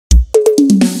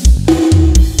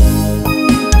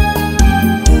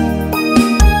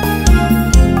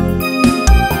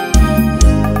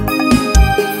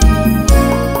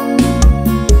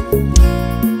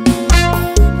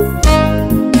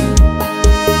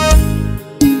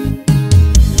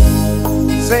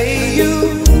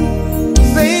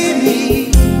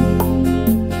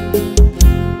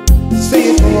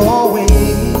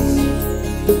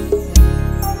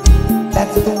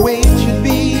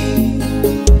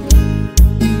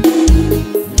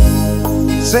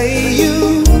Say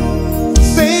you,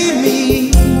 say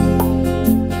me,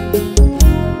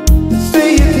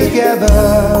 say it together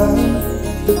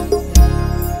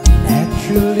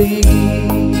naturally.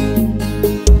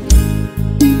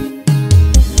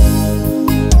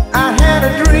 I had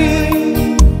a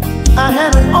dream, I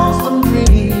had an awesome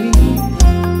dream.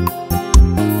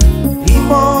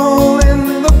 People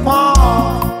in the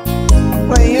park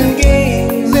playing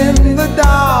games in the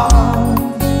dark.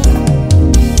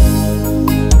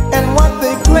 And what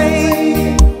they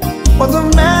played was a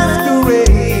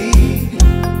masquerade.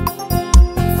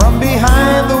 From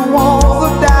behind the walls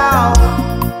of doubt,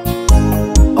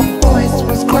 a voice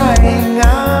was crying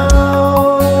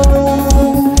out.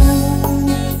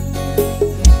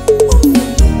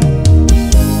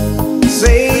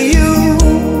 Say you,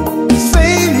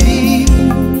 say me,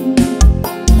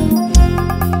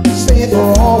 say it for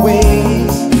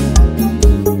always.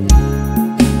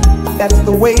 That's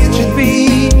the way it should be.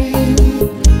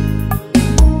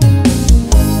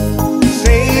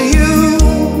 Say you,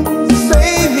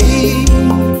 say me,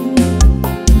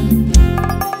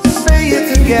 say it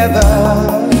together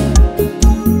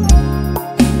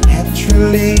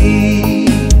naturally.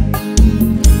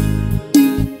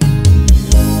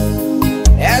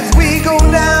 As we go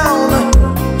down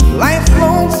life's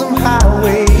lonesome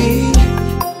highway,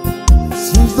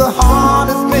 seems the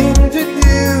hardest thing to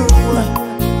do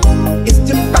is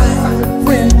to find a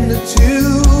friend or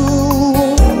two.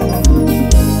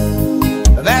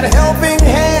 That helping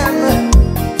hand,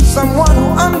 someone who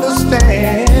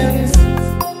understands.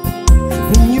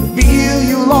 When you feel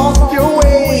you lost your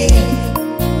way,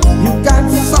 you got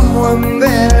someone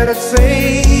there to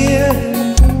say,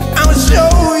 I'll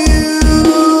show you.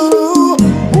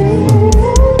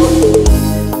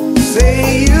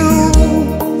 Say you,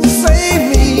 say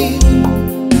me,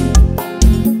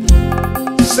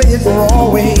 say it for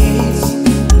always.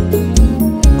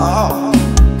 Oh,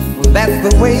 that's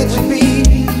the way it should be.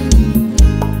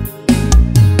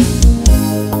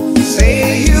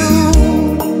 Say you,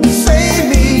 say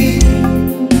me,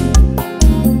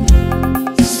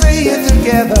 say it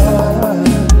together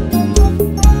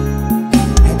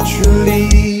naturally.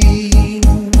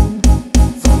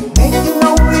 So make you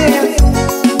know this.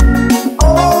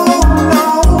 Oh no,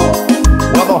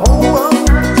 well the whole world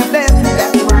to dance.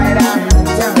 That's right, I'm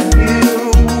telling you.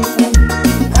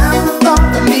 I'm the thought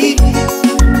to lead.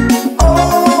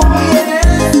 Oh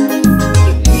yes,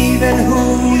 even who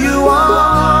you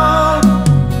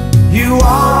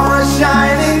are a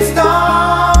shining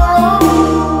star.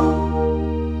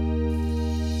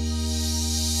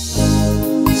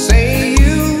 Say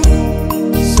you,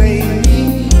 say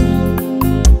me,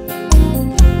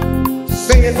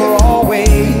 say it for always.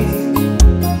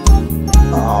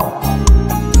 Oh,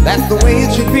 that's the way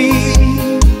it should be.